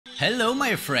Hello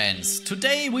my friends,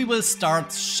 today we will start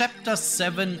chapter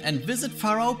 7 and visit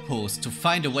Far Outpost to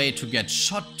find a way to get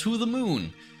shot to the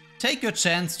moon. Take your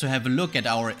chance to have a look at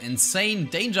our insane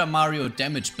Danger Mario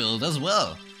damage build as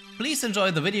well. Please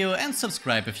enjoy the video and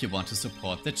subscribe if you want to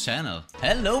support the channel.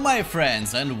 Hello my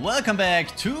friends and welcome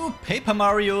back to Paper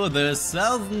Mario the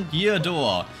 1000 Year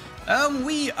Door.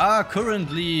 We are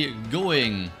currently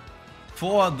going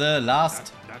for the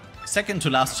second to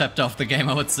last chapter of the game,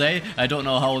 I would say. I don't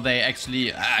know how they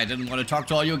actually... I didn't want to talk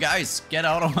to all you guys. Get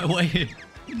out of my way.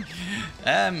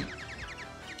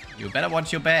 You better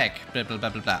watch your back. Blah, blah, blah,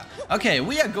 blah, blah. Okay,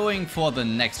 we are going for the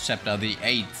next chapter, the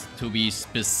 8th to be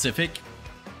specific.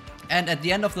 And at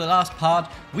the end of the last part,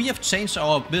 we have changed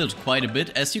our build quite a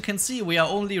bit. As you can see, we are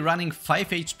only running 5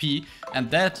 HP.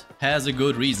 And that has a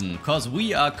good reason. Because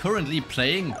we are currently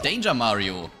playing Danger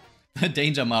Mario. The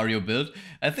Danger Mario build.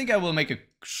 I think I will make a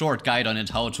short guide on it,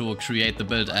 how to create the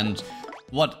build and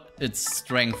what its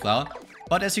strengths are.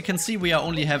 But as you can see, we are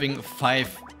only having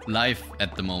 5 life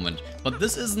at the moment. But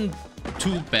this isn't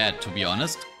too bad, to be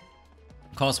honest,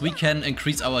 because we can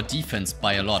increase our defense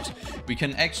by a lot. We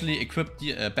can actually equip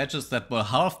the badges that will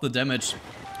halve the damage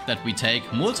that we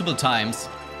take multiple times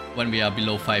when we are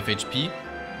below 5 HP.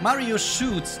 Mario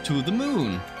shoots to the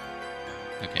moon.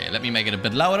 Okay, let me make it a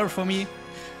bit louder for me.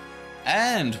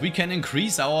 And we can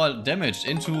increase our damage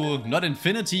into not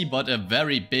infinity, but a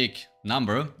very big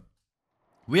number.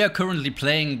 We are currently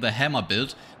playing the hammer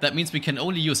build. That means we can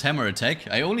only use hammer attack.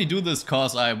 I only do this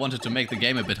cause I wanted to make the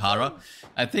game a bit harder.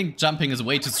 I think jumping is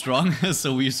way too strong,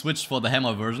 so we switched for the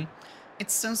hammer version.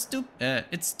 It's so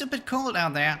stupid cold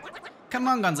out there. Come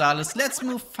on, Gonzalez, let's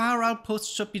move. Far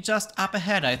Outpost should be just up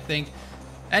ahead, I think.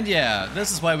 And yeah,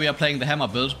 this is why we are playing the hammer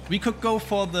build. We could go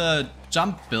for the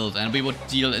jump build and we would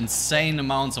deal insane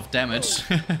amounts of damage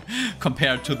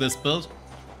compared to this build.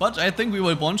 But I think we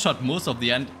will one-shot most of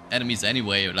the enemies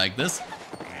anyway, like this.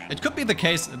 It could be the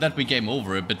case that we game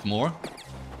over a bit more.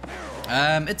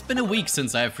 It's been a week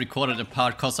since I've recorded a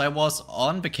part because I was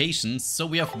on vacation, so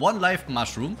we have 1 life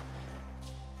mushroom.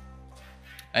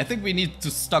 I think we need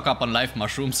to stock up on life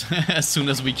mushrooms as soon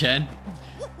as we can.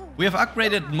 We have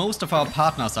upgraded most of our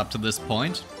partners up to this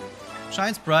point.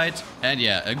 Shines bright, and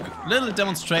yeah, a little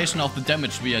demonstration of the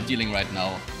damage we are dealing right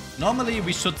now. Normally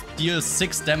we should deal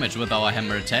 6 damage with our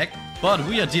hammer attack, but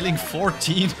we are dealing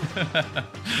 14.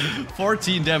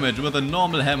 14 damage with a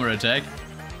normal hammer attack.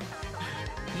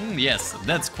 Yes,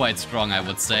 that's quite strong, I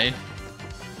would say.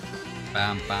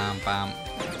 Bam, bam, bam.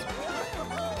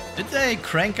 Did they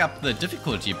crank up the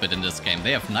difficulty a bit in this game?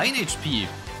 They have 9 HP.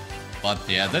 But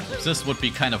yeah, this would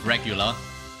be kind of regular.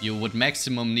 You would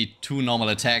maximum need 2 normal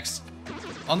attacks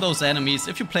on those enemies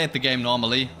if you played the game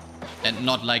normally and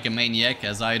not like a maniac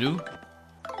as I do.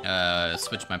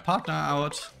 Switch my partner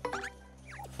out.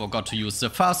 Forgot to use the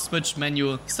fast switch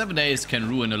menu. 7 days can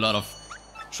ruin a lot of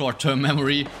short-term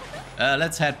memory.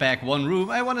 Let's head back 1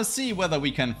 room. I want to see whether we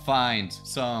can find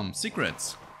some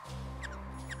secrets.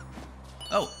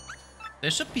 Oh,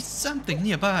 there should be something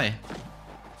nearby.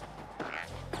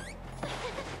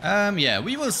 Yeah,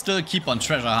 we will still keep on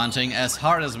treasure hunting as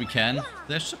hard as we can.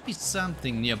 There should be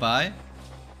something nearby.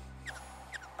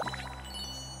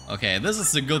 Okay, this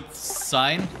is a good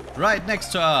sign. Right next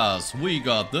to us, we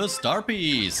got the star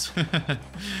piece.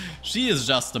 She is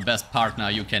just the best partner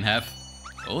you can have.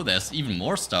 Oh, there's even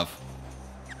more stuff.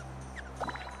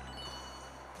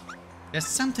 There's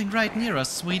something right near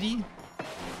us, sweetie.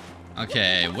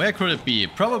 Okay, where could it be?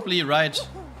 Probably right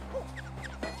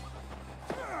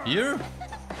here?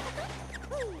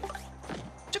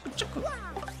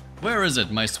 Where is it,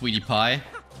 my sweetie pie?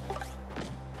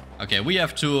 Okay, we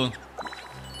have to...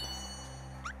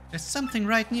 There's something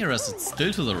right near us. It's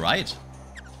still to the right.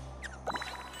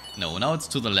 No, now it's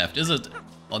to the left. Is it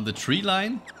on the tree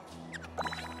line?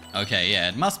 Okay, yeah,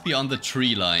 it must be on the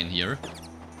tree line here.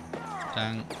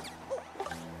 Dang.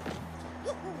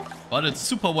 But it's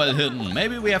super well hidden.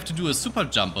 Maybe we have to do a super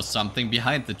jump or something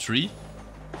behind the tree.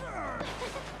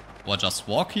 Or just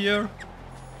walk here.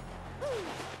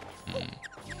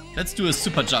 Let's do a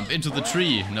super jump into the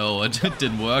tree. No, it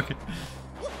didn't work.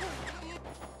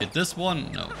 Hit this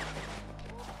one? No.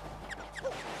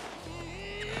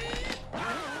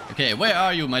 Okay, where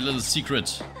are you, my little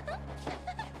secret?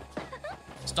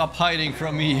 Stop hiding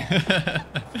from me.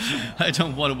 I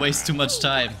don't want to waste too much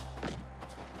time.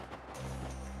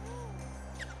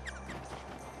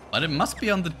 But it must be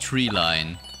on the tree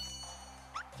line.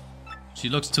 She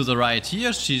looks to the right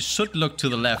here. She should look to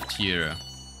the left here.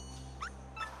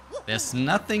 There's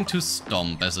nothing to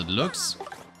stomp as it looks.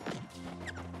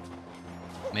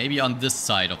 Maybe on this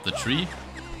side of the tree.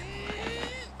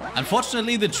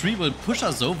 Unfortunately, the tree will push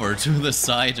us over to the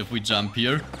side if we jump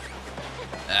here.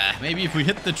 Maybe if we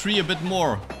hit the tree a bit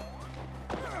more.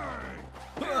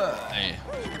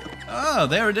 Ah,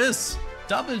 there it is.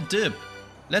 Double dip.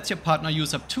 Lets your partner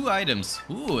use up 2 items.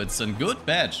 Ooh, it's a good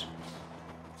badge.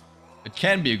 It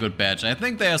can be a good badge. I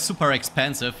think they are super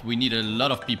expensive. We need a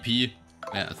lot of BP.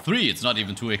 3, it's not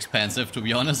even too expensive, to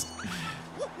be honest.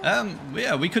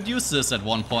 Yeah, we could use this at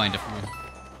one point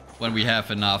when we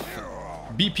have enough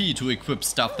BP to equip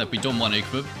stuff that we don't want to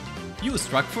equip. You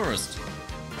struck first.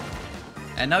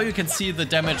 And now you can see the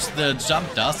damage the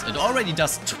jump does. It already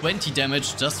does 20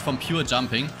 damage just from pure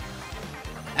jumping.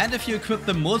 And if you equip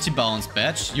the multi-bounce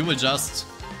badge, you will just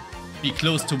be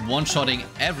close to one-shotting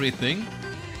everything.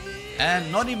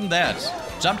 And not even that.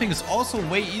 Jumping is also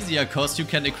way easier because you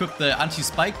can equip the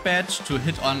anti-spike badge to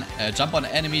hit on, jump on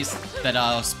enemies that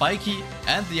are spiky,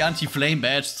 and the anti-flame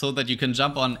badge so that you can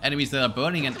jump on enemies that are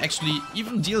burning and actually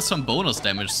even deal some bonus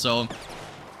damage. So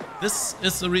this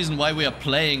is the reason why we are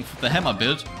playing the hammer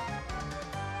build.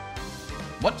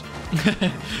 What?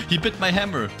 He bit my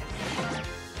hammer.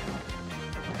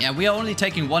 Yeah, we are only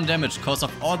taking 1 damage because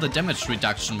of all the damage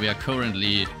reduction we are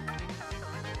currently...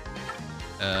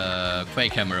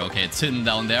 Quake hammer, okay, it's hidden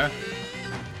down there.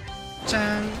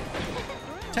 10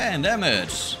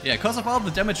 damage. Yeah, because of all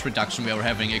the damage reduction we are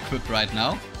having equipped right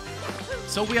now.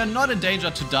 So we are not in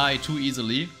danger to die too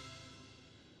easily.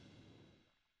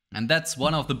 And that's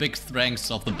one of the big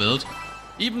strengths of the build.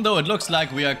 Even though it looks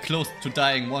like we are close to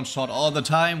dying one shot all the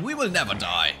time, we will never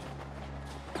die.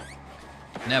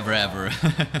 Never ever.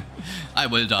 I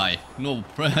will die. No,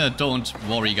 don't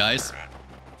worry, guys.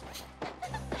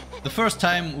 The first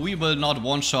time we will not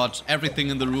one-shot everything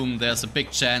in the room. There's a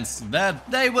big chance that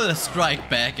they will strike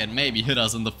back and maybe hit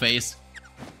us in the face.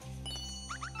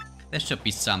 There should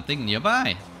be something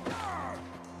nearby.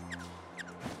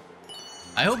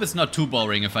 I hope it's not too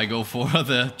boring if I go for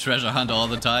the treasure hunt all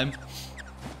the time.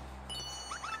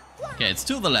 Okay, it's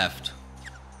to the left.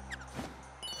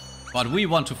 But we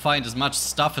want to find as much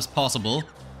stuff as possible.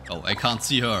 Oh, I can't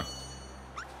see her.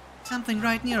 Something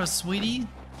right near us, sweetie.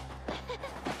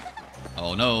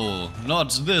 Oh no,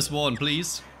 not this one,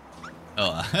 please.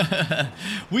 Oh,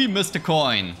 we missed a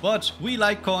coin, but we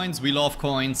like coins, we love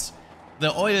coins.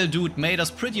 The oil dude made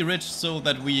us pretty rich so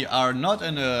that we are not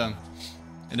in a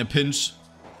pinch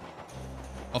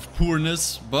of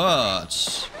poorness,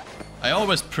 but I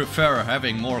always prefer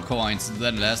having more coins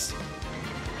than less.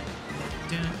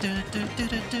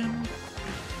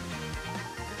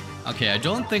 Okay, I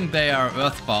don't think they are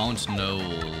earthbound. No,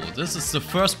 this is the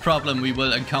first problem we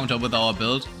will encounter with our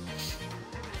build.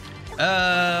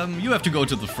 You have to go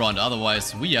to the front,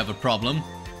 otherwise we have a problem.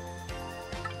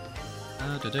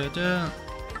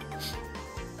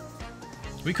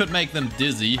 We could make them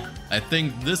dizzy. I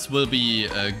think this will be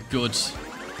a good...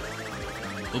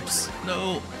 Oops,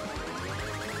 no.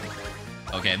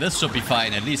 Okay, this should be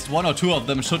fine. At least 1 or 2 of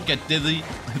them should get dizzy.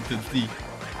 Dizzy.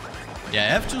 Yeah, I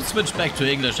have to switch back to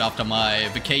English after my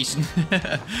vacation.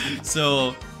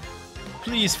 So,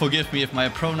 please forgive me if my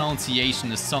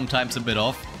pronunciation is sometimes a bit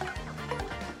off.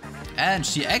 And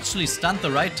she actually stunned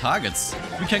the right targets.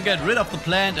 We can get rid of the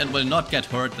plant and will not get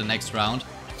hurt the next round.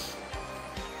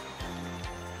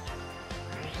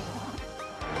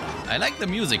 I like the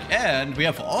music, and we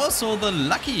have also the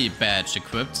lucky badge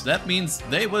equipped. That means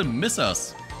they will miss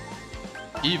us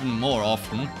even more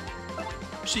often.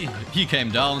 He came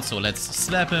down, so let's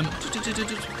slap him.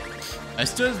 I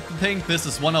still think this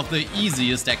is one of the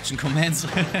easiest action commands.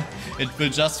 It will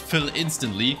just fill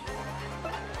instantly.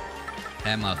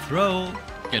 Hammer throw.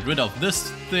 Get rid of this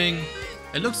thing.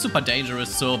 It looks super dangerous,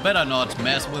 so better not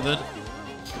mess with it.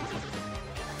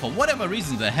 For whatever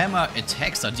reason, the hammer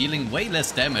attacks are dealing way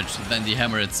less damage than the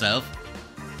hammer itself.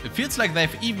 It feels like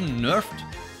they've even nerfed.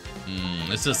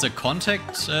 Is this a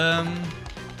contact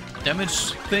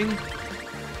damage thing?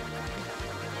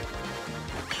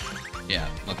 Yeah,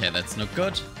 okay, that's not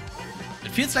good.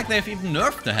 It feels like they've even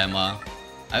nerfed the hammer.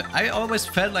 I always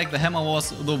felt like the hammer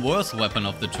was the worst weapon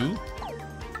of the two.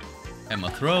 Hammer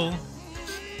throw.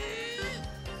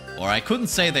 Or I couldn't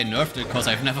say they nerfed it because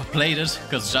I've never played it,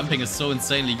 because jumping is so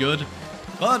insanely good.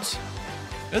 But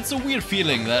it's a weird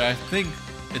feeling that I think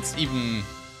it's even,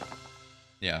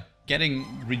 yeah, getting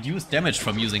reduced damage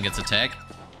from using its attack.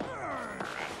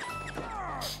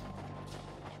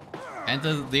 And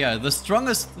the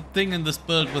strongest thing in this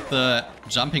build with the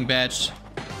jumping badge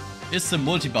is the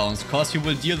multi-bounce, cause you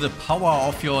will deal the power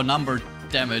of your number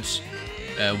damage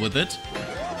with it.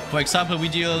 For example, we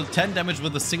deal 10 damage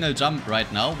with a single jump right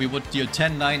now. We would deal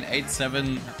 10, 9, 8,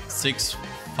 7, 6,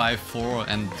 5, 4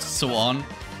 and so on.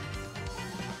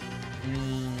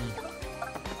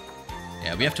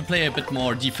 we have to play a bit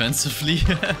more defensively.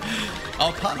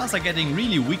 Our partners are getting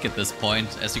really weak at this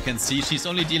point. As you can see, she's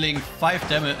only dealing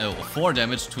 4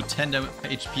 damage to 10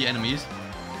 HP enemies.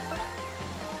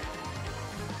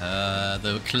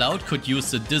 The Cloud could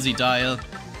use the Dizzy Dial.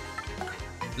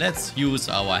 Let's use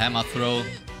our Hammer Throw.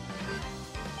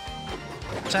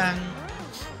 Chang!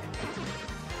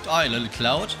 Die, little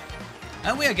Cloud.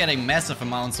 And we are getting massive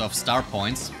amounts of star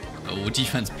points. Oh,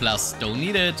 defense plus, don't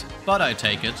need it, but I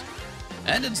take it.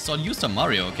 And it's on used on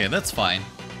Mario, okay, that's fine.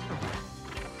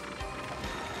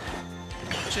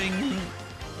 Ching.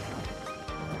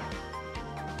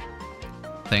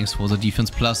 Thanks for the defense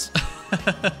plus.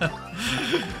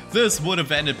 This would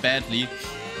have ended badly.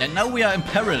 And now we are in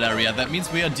peril area, that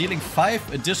means we are dealing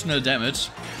 5 additional damage.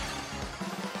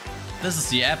 This is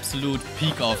the absolute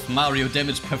peak of Mario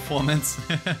damage performance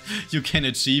you can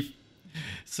achieve.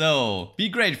 So, be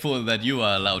grateful that you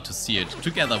are allowed to see it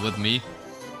together with me.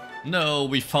 No,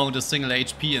 we found a single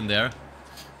HP in there.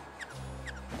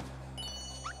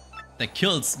 That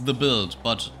kills the build,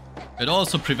 but it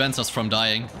also prevents us from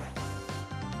dying.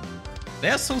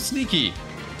 They're so sneaky.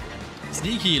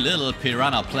 Sneaky little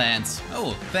piranha plants.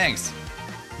 Oh, thanks.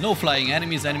 No flying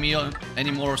enemies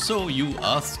anymore, so you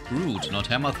are screwed. Not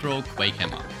Hammer Throw, Quake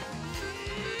Hammer.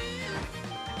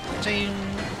 Ching.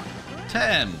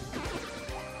 10.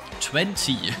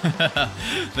 20.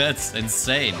 That's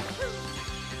insane.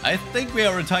 I think we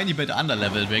are a tiny bit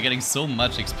under-leveled. We're getting so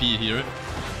much XP here.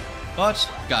 But,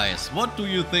 guys, what do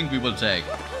you think we will take?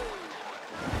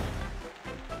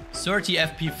 30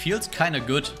 FP feels kinda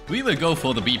good. We will go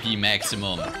for the BP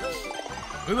maximum.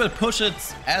 We will push it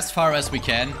as far as we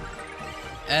can,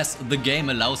 as the game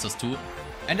allows us to.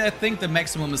 And I think the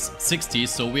maximum is 60,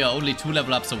 so we are only 2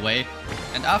 level ups away.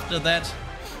 And after that...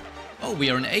 Oh,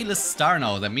 we are an A-list star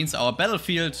now. That means our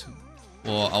battlefield,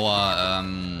 or our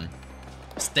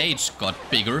stage got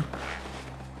bigger.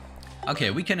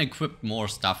 Okay, we can equip more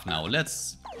stuff now.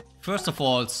 Let's first of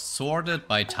all sort it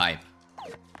by type.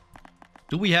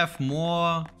 Do we have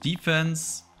more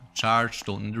defense? Charge,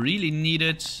 don't really need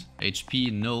it.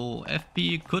 HP, no.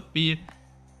 FP could be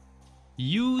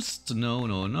used. No,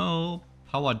 no, no.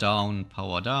 Power down,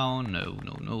 no,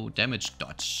 no, no. Damage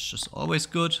dodge is always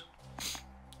good.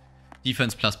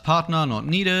 Defense plus partner, not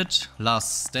needed.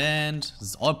 Last stand. This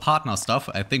is all partner stuff.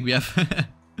 I think we have...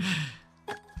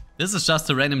 This is just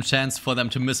a random chance for them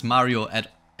to miss Mario at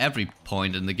every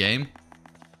point in the game.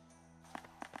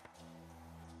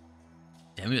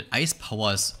 Damn it, ice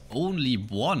power is only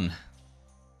 1.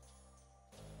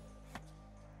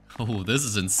 Oh, this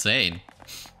is insane.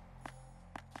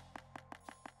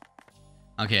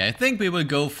 Okay, I think we will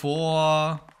go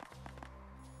for...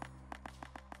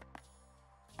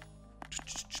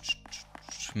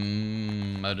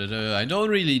 I don't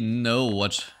really know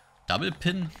what... Double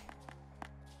pin?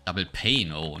 Double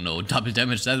pain, oh no, double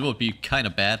damage, that would be kinda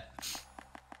bad.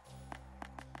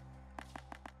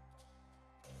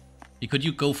 Could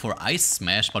you go for Ice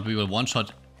Smash, but we will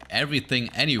one-shot everything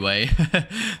anyway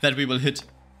that we will hit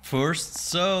first.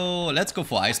 So let's go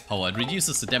for Ice Power. It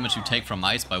reduces the damage you take from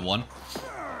ice by 1.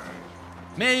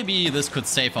 Maybe this could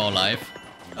save our life.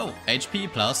 Oh,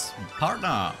 HP plus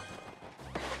partner.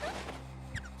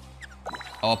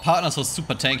 Our partners are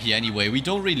super tanky anyway. We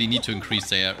don't really need to increase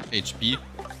their HP.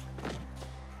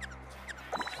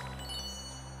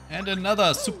 And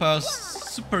another super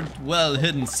well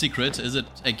hidden secret. Is it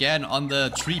again on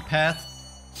the tree path?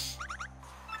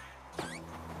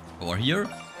 Or here?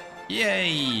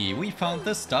 Yay! We found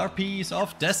the star piece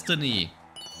of destiny.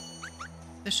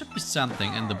 There should be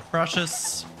something in the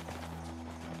brushes.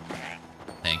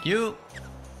 Thank you.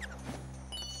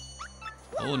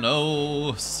 Oh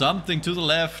no, something to the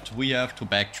left. We have to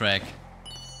backtrack.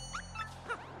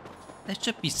 There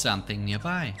should be something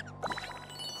nearby.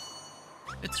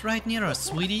 It's right near us,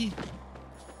 sweetie.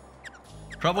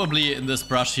 Probably in this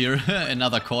brush here.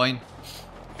 Another coin.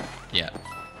 Yeah.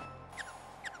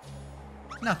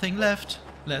 Nothing left.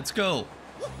 Let's go.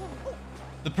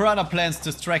 The piranha plants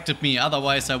distracted me,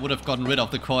 otherwise I would have gotten rid of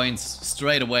the coins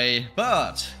straight away.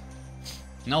 But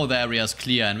now the area is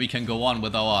clear and we can go on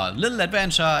with our little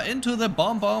adventure into the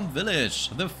Bob Omb village,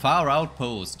 the Far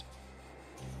Outpost.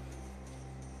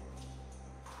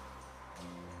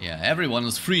 Yeah, everyone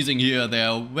is freezing here. They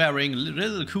are wearing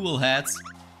little cool hats.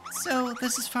 So,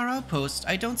 this is Far Outpost.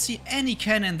 I don't see any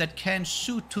cannon that can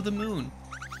shoot to the moon.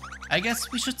 I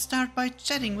guess we should start by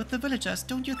chatting with the villagers,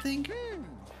 don't you think?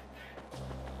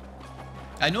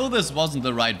 I know this wasn't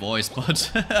the right voice,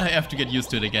 but I have to get used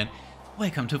to it again.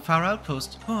 Welcome to Far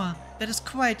Outpost. Oh, that is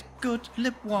quite good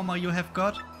lip warmer you have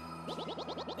got.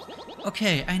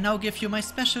 Okay, I now give you my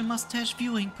special mustache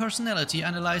viewing personality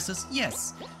analysis.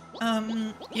 Yes.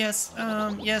 Yes,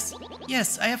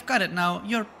 I have got it now.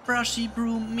 Your brushy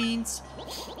broom means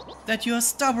that you are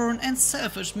stubborn and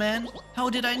selfish, man. How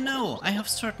did I know? I have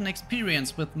certain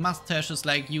experience with mustaches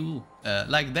like you,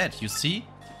 like that, you see?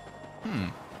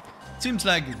 Seems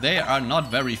like they are not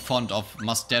very fond of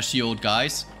mustachioed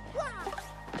guys.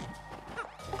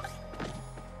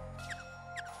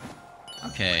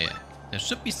 Okay, there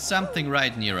should be something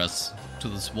right near us. To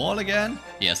this wall again?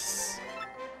 Yes.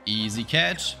 Easy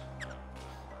catch.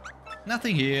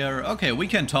 Nothing here. Okay, we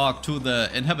can talk to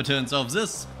the inhabitants of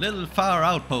this little Far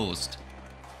Outpost.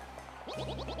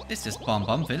 This is Bob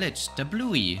Omb village, the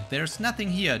Bluey. There's nothing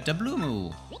here, the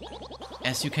Blue.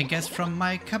 As you can guess from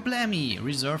my kablami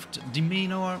reserved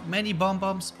demeanor, many Bob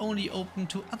Ombs only open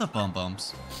to other Bob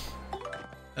Ombs.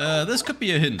 This could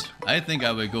be a hint. I think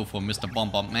I will go for Mr.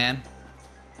 Bob Omb man.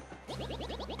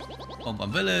 Bob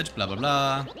Omb village, blah blah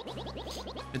blah.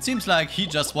 It seems like he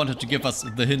just wanted to give us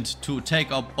the hint to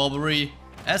take up Bobbery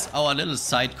as our little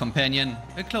side companion.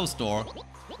 A closed door.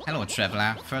 Hello,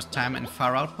 traveler. First time in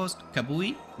Far Outpost?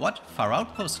 Kabui? What? Far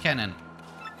Outpost cannon?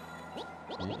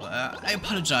 I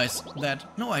apologize.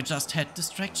 No, I just had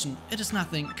distraction. It is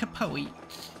nothing. Kapoi.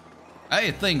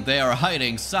 I think they are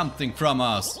hiding something from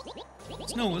us.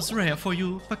 Snow is rare for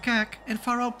you, Bakak. In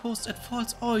Far Outpost it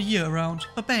falls all year round.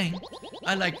 Ba-bang.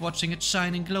 I like watching it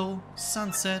shine and glow.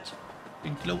 Sunset.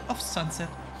 In glow of sunset.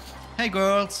 Hey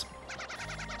girls!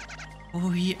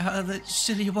 We are the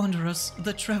Chilly Wanderers,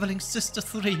 the Traveling Sister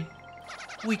 3.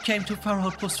 We came to Far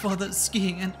Outpost for the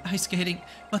skiing and ice skating,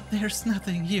 but there's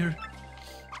nothing here.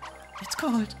 It's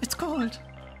cold, it's cold.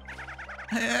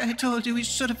 I told you we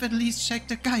should have at least checked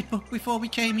the guidebook before we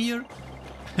came here.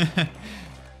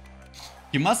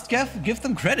 You must give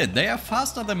them credit, they are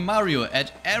faster than Mario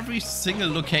at every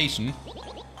single location.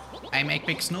 I make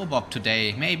big snowbob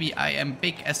today. Maybe I am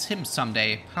big as him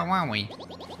someday. How are we?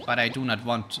 But I do not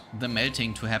want the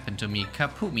melting to happen to me.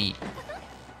 Kapumi.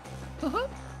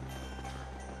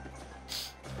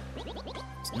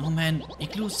 Snowman,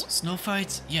 igloos, snow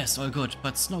fights? Yes, all good,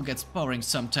 but snow gets boring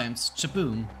sometimes.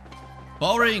 Chaboom.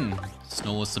 Boring!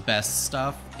 Snow is the best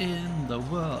stuff in the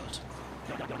world.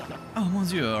 Oh,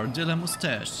 monsieur de la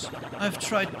moustache. I've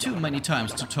tried too many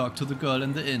times to talk to the girl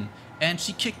in the inn, and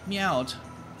she kicked me out.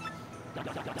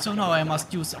 So now I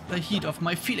must use the heat of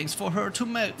my feelings for her to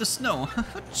melt the snow.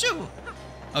 Choo!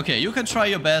 Okay, you can try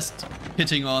your best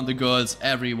hitting on the girls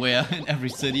everywhere in every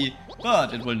city,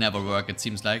 but it will never work, it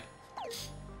seems like.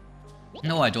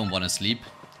 No, I don't want to sleep.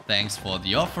 Thanks for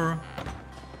the offer.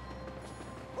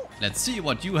 Let's see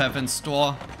what you have in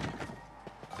store.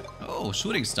 Oh,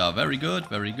 shooting star. Very good,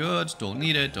 very good. Don't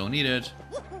need it, don't need it.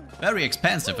 Very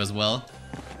expensive as well.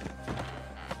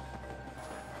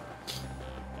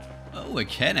 Oh, a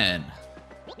cannon.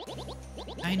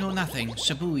 I know nothing,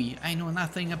 Shabui. I know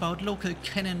nothing about local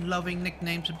cannon-loving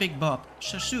nicknamed Big Bob.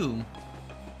 Shashoom.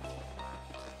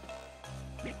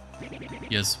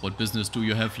 Yes, what business do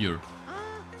you have here?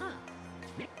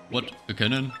 What, a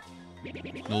cannon?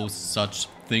 No such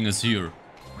thing as here.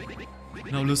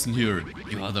 Now listen here,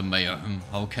 you are the mayor.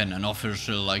 How can an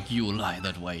official like you lie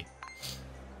that way?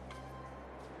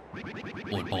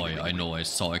 Oh boy, I know I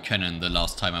saw a cannon the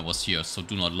last time I was here, so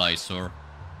do not lie, sir.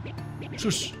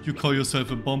 Shush, you call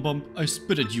yourself a Bomb? I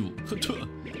spit at you.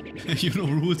 You know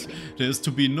rules, there is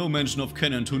to be no mention of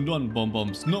cannon to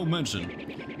non-Bombs, no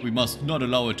mention. We must not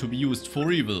allow it to be used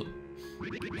for evil.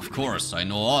 Of course, I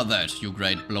know all that, you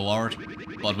great blowout.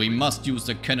 But we must use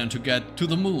the cannon to get to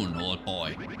the moon, old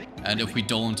boy. And if we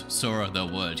don't, sir, the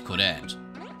world could end.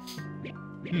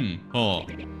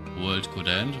 World could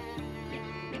end?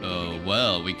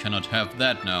 Well, we cannot have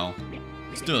that now.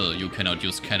 Still, you cannot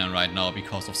use cannon right now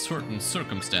because of certain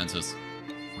circumstances.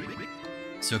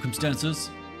 Circumstances?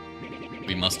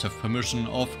 We must have permission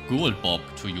of Gold Bob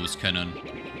to use cannon.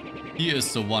 He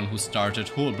is the one who started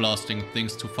whole blasting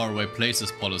things to faraway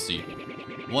places policy.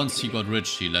 Once he got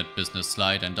rich, he let business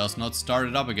slide and does not start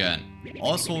it up again.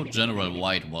 Also, General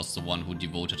White was the one who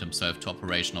devoted himself to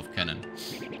operation of cannon.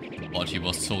 But he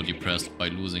was so depressed by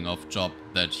losing off job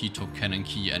that he took Cannon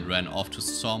Key and ran off to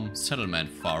some settlement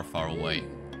far, far away.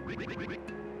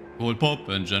 Gold Bob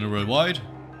and General White?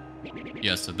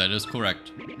 Yes, that is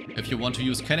correct. If you want to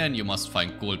use cannon, you must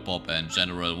find Gold Bob and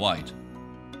General White.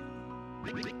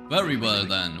 Very well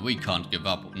then, we can't give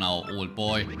up now, old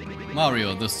boy.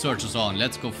 Mario, the search is on,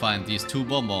 let's go find these two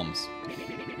Bombs.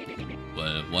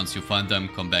 Well, once you find them,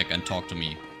 come back and talk to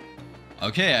me.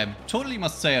 Okay, I totally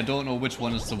must say I don't know which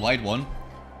one is the white one.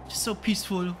 It's so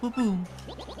peaceful, ba-boom.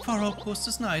 Far Outpost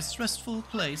is nice, restful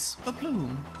place,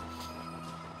 ba-bloom.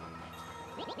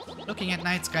 Looking at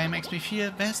night sky makes me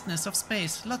feel vastness of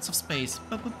space. Lots of space.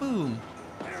 Boom.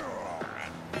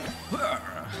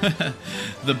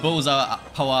 The bows are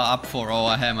power up for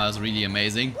our hammer is really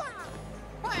amazing.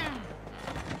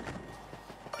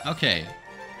 Okay.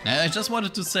 I just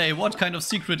wanted to say what kind of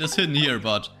secret is hidden here,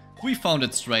 but we found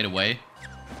it straight away.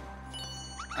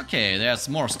 Okay, there's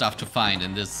more stuff to find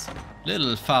in this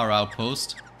little Far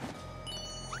Outpost.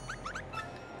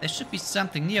 There should be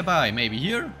something nearby, maybe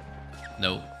here?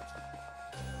 No.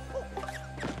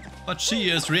 But she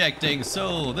is reacting,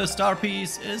 so the star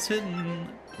piece is hidden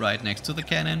right next to the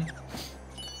cannon.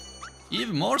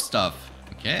 Even more stuff.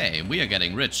 Okay, we are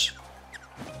getting rich.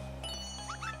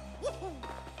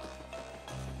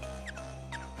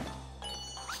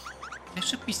 There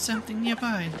should be something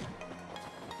nearby.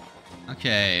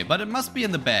 Okay, but it must be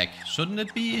in the back, shouldn't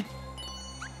it be?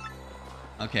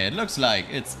 Okay, it looks like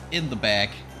it's in the back.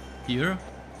 Here.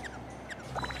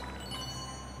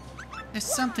 There's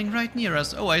something right near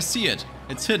us. Oh, I see it.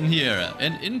 It's hidden here.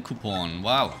 An in coupon.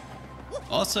 Wow.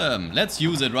 Awesome. Let's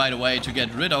use it right away to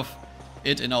get rid of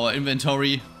it in our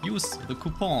inventory. Use the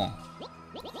coupon.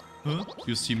 Huh?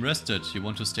 You seem rested. You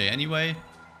want to stay anyway?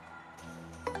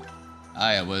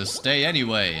 I will stay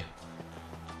anyway.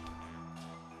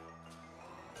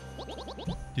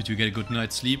 Did you get a good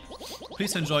night's sleep?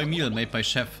 Please enjoy a meal made by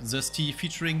Chef Zesty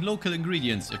featuring local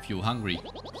ingredients if you're hungry.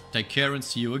 Take care and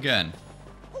see you again.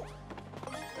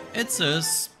 It's a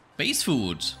space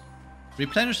food.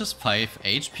 Replenishes 5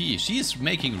 HP. She is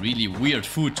making really weird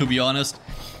food, to be honest.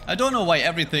 I don't know why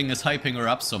everything is hyping her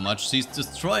up so much. She's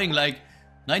destroying like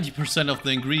 90% of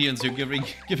the ingredients you're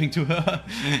giving to her.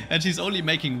 And she's only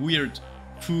making weird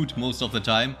food most of the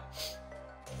time.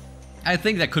 I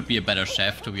think that could be a better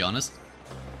chef, to be honest.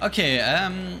 Okay,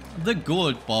 the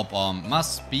gold Bob Omb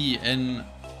must be in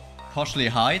Poshley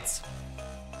Heights.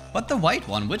 But the white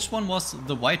one, which one was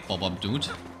the white Bob Omb dude?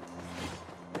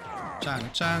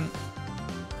 Chang.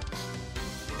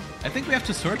 I think we have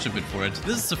to search a bit for it.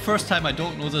 This is the first time I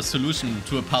don't know the solution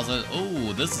to a puzzle.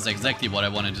 Oh, this is exactly what I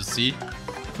wanted to see.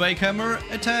 Quake Hammer,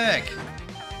 attack!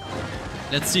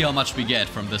 Let's see how much we get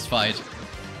from this fight.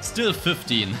 Still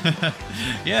 15.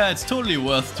 Yeah, it's totally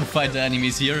worth to fight the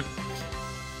enemies here.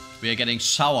 We are getting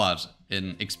showered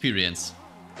in experience.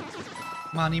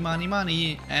 Money,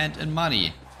 and in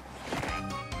money.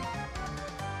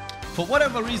 For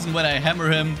whatever reason, when I hammer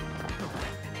him,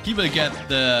 he will get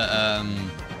the,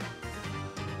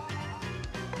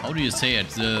 how do you say it?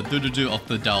 The do-do-do of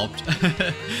the doubt.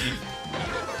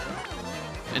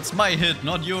 It's my hit,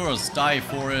 not yours. Die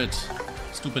for it.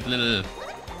 Stupid little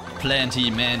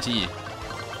planty-manty.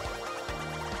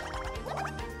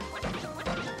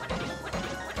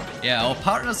 Yeah, our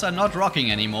partners are not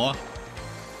rocking anymore.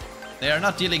 They are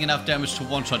not dealing enough damage to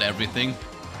one-shot everything.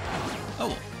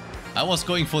 Oh, I was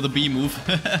going for the B move.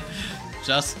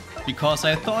 Just because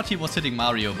I thought he was hitting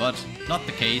Mario, but not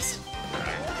the case.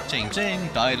 Ching,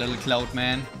 die little cloud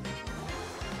man.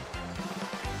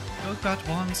 You got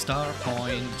 1 star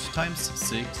point times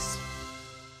 6.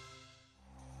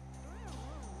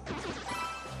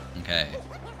 Okay.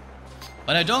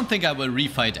 But I don't think I will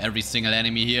refight every single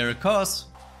enemy here, cause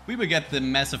we will get the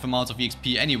massive amounts of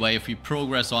EXP anyway if we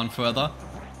progress on further.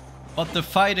 But the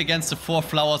fight against the 4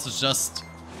 flowers is just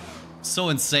so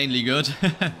insanely good.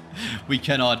 We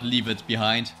cannot leave it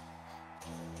behind.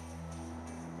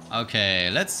 Okay,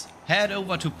 let's head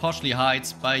over to Poshley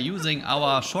Heights by using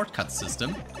our shortcut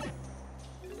system.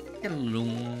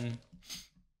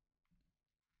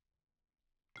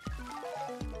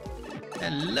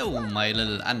 Hello, my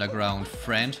little underground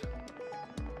friend.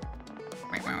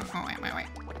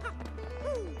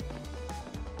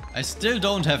 I still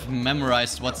don't have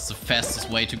memorized what's the fastest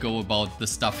way to go about the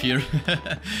stuff here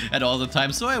at all the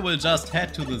time, so I will just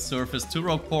head to the surface to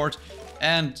Rogueport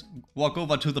and walk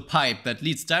over to the pipe that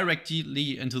leads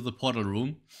directly into the portal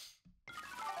room.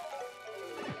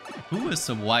 Who is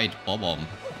the white Bob Omb?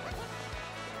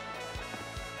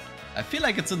 I feel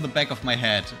like it's in the back of my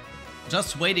head,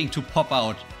 just waiting to pop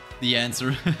out the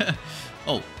answer.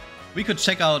 Oh, we could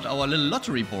check out our little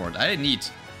lottery board. I need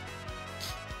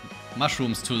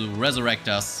mushrooms to resurrect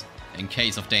us in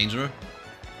case of danger.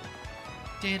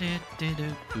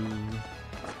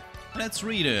 Let's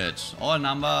read it. All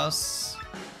numbers.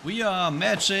 We are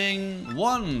matching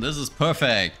 1. This is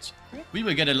perfect. We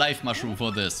will get a life mushroom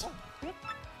for this.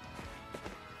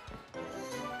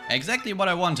 Exactly what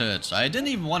I wanted. I didn't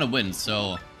even want to win,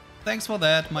 so thanks for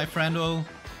that, my friendo.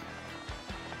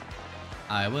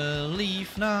 I will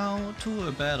leave now to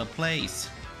a better place.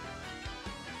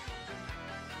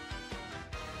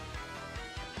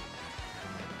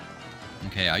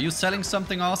 Okay, are you selling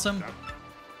something awesome?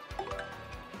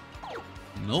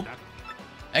 Nope.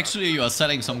 Actually, you are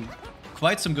selling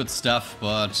quite some good stuff,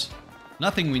 but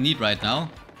nothing we need right now.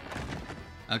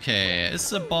 Okay,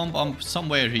 is a Bob Omb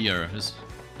somewhere here? Is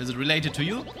it related to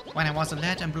you? When I was a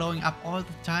lad and blowing up all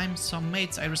the time, some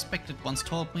mates I respected once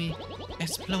told me,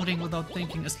 exploding without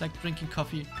thinking is like drinking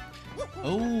coffee.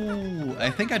 Oh, I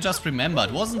think I just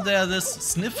remembered. Wasn't there this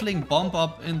sniffling Bob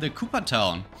Omb in the Cooper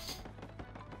town?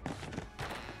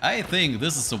 I think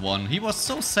this is the one. He was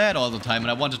so sad all the time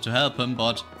and I wanted to help him,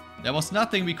 but there was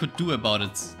nothing we could do about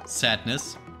its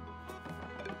sadness.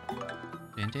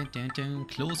 Dun, dun, dun, dun.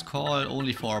 Close call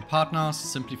only for our partners.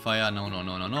 Simplifier, no, no,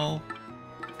 no, no,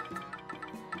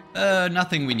 no.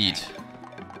 Nothing we need.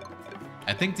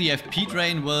 I think the FP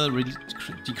drain will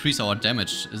decrease our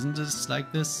damage. Isn't this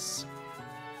like this?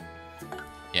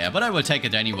 Yeah, but I will take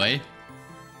it anyway.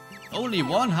 Only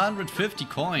 150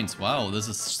 coins. Wow, this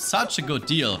is such a good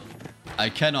deal. I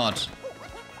cannot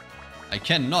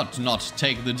not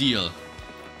take the deal.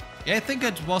 Yeah, I think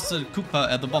it was the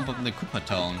Cooper, the Bob Omb in the Cooper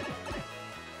town.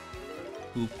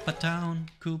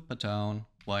 Cooper town,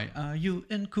 why are you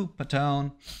in Cooper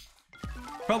town?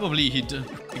 Probably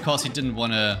because he didn't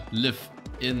want to live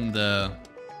in the...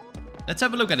 Let's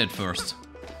have a look at it first.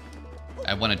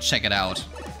 I want to check it out.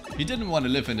 He didn't want to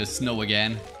live in the snow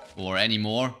again, or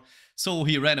anymore. So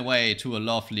he ran away to a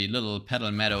lovely little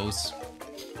petal meadows.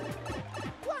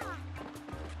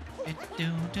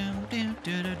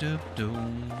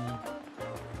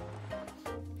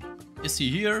 Is he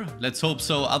here? Let's hope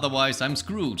so, otherwise I'm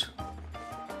screwed.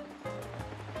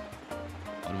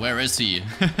 But where is he?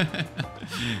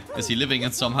 Is he living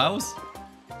in some house?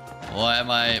 Or am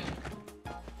I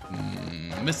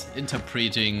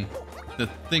misinterpreting the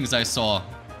things I saw?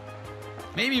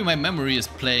 Maybe my memory is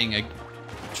playing a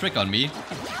trick on me.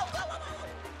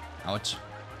 Ouch.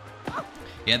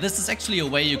 Yeah, this is actually a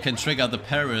way you can trigger the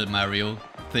parallel Mario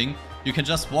thing. You can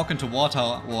just walk into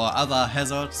water or other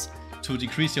hazards to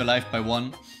decrease your life by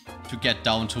 1 to get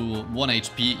down to 1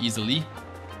 HP easily.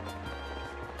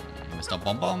 Mr.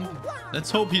 Bob Omb. Let's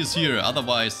hope he's here,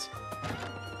 otherwise...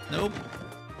 Nope.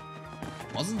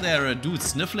 Wasn't there a dude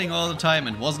sniffling all the time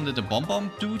and wasn't it a Bob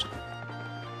Omb dude?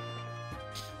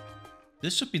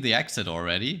 This should be the exit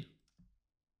already.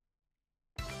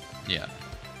 Yeah.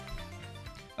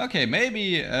 Okay,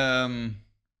 maybe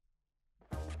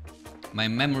my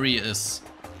memory is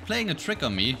playing a trick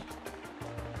on me.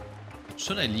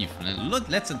 Should I leave?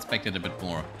 Let's inspect it a bit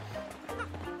more.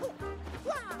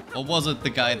 Or was it the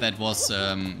guy that was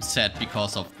sad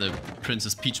because of the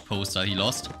Princess Peach poster he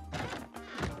lost?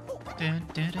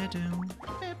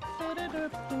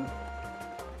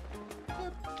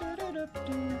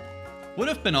 Would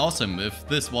have been awesome if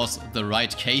this was the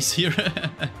right case here.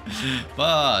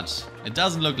 But it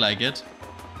doesn't look like it.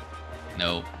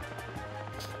 No.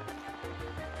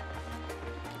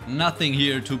 Nothing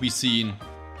here to be seen.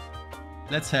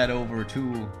 Let's head over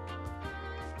to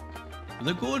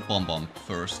the gold Bob Omb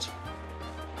first.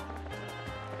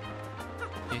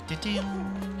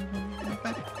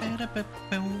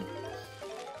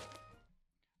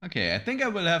 Okay, I think I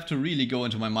will have to really go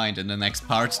into my mind in the next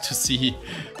part to see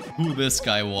who this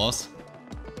guy was.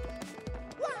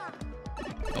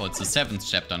 Oh, it's the 7th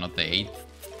chapter, not the 8th.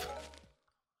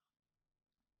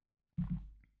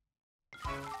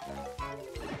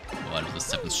 Oh, the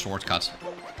 7th shortcut.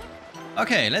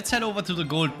 Okay, let's head over to the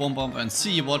gold Bob Omb and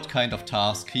see what kind of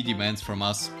task he demands from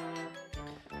us.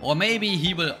 Or maybe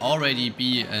he will already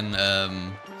be in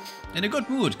a good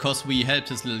mood, cause we helped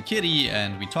his little kitty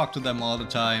and we talked to them all the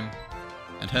time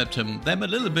and helped them a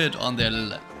little bit on their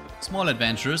little small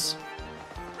adventures.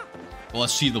 Or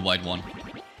is she the white one?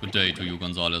 Good day to you,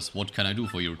 Gonzalez. What can I do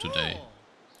for you today?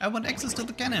 I want access to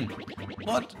the cannon.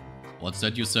 What? What's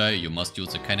that you say? You must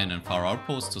use the cannon in Far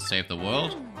Outpost to save the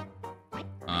world?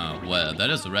 Well, that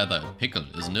is rather a pickle,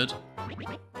 isn't it?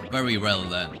 Very well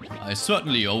then. I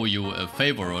certainly owe you a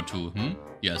favor or two,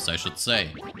 Yes, I should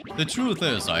say. The truth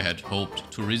is, I had hoped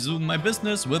to resume my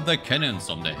business with the cannon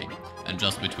someday. And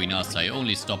just between us, I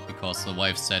only stopped because the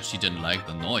wife said she didn't like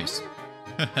the noise.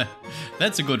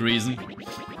 That's a good reason.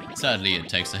 Sadly, it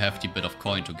takes a hefty bit of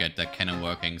coin to get that cannon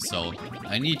working, so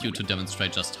I need you to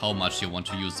demonstrate just how much you want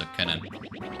to use the cannon.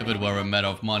 If it were a matter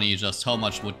of money, just how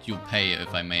much would you pay,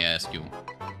 if I may ask you?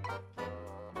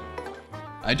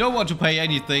 I don't want to pay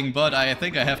anything, but I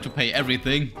think I have to pay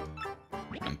everything.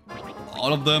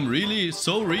 All of them, really?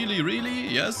 So really, really?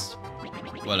 Yes?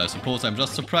 Well, I suppose I'm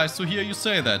just surprised to hear you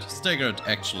say that. Staggered,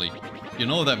 actually. You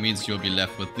know that means you'll be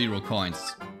left with 0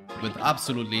 coins. With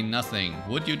absolutely nothing.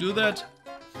 Would you do that?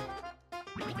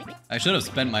 I should have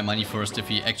spent my money first if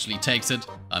he actually takes it.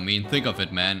 I mean, think of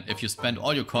it, man. If you spend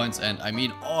all your coins, and I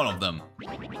mean all of them,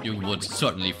 you would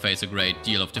certainly face a great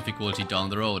deal of difficulty down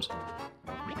the road.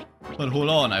 But hold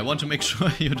on, I want to make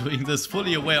sure you're doing this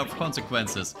fully aware of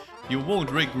consequences. You won't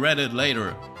regret it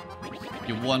later.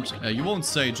 You won't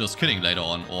say just kidding later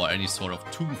on, or any sort of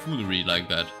tomfoolery like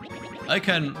that. I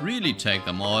can really take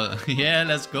them all. Yeah,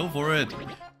 let's go for it.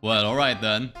 Well, alright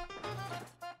then.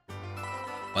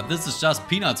 But this is just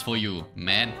peanuts for you,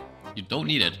 man. You don't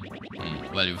need it.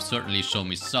 Well, you've certainly shown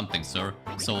me something, sir.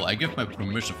 So I give my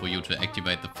permission for you to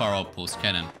activate the Far Outpost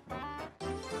cannon.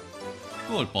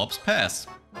 Gold Bob's pass.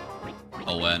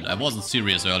 Oh, and I wasn't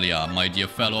serious earlier, my dear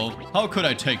fellow. How could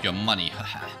I take your money?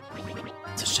 Haha.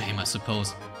 It's a shame, I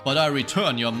suppose. But I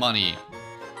return your money.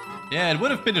 Yeah, it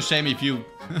would have been a shame if you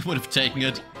would have taken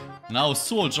it. Now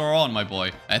soldier on, my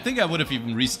boy. I think I would have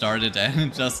even restarted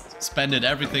and just spent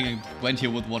everything and went here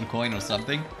with 1 coin or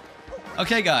something.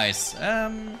 Okay, guys.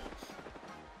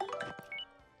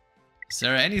 Is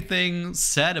there anything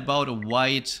said about a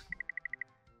white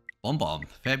Bob Omb?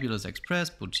 Fabulous Express,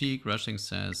 Boutique, Rushing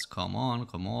says, come on,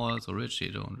 so rich,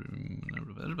 you don't...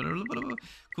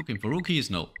 Cooking for rookies?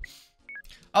 No.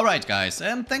 Alright guys,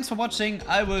 thanks for watching.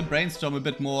 I will brainstorm a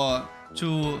bit more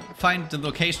to find the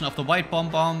location of the white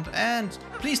Bob Omb, and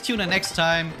please tune in next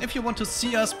time if you want to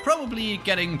see us probably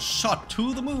getting shot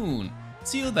to the moon.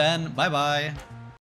 See you then, bye bye.